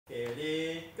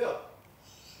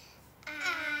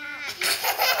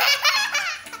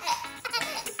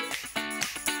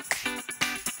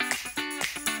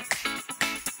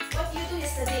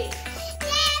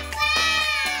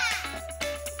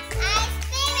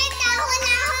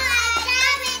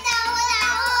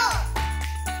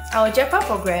Our JAPA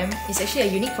program is actually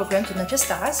a unique program to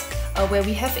NurtureStars where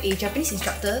we have a Japanese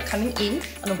instructor coming in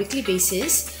on a weekly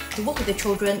basis to work with the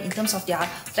children in terms of their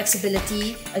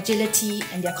flexibility, agility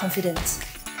and their confidence.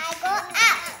 I go up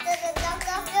to the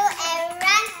soccer field and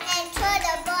run and throw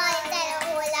the ball inside the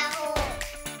hula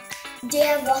hoop. They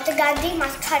have water gun, they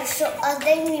must try to shoot us,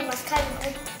 then we must try to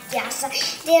go their side.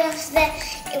 Then after that,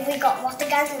 if we got water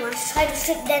guns, we must try to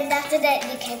shoot them. After that,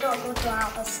 they cannot go to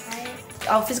our side.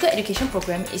 Our physical education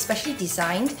program is specially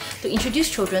designed to introduce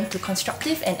children to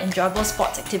constructive and enjoyable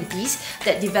sports activities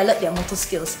that develop their motor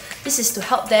skills. This is to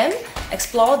help them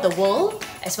explore the world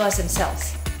as well as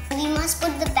themselves. We must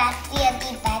put the battery at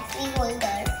the battery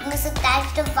holder. We must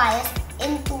attach the wires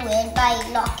into it by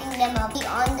locking them up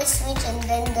on the switch, and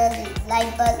then the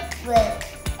light bulb will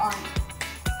on.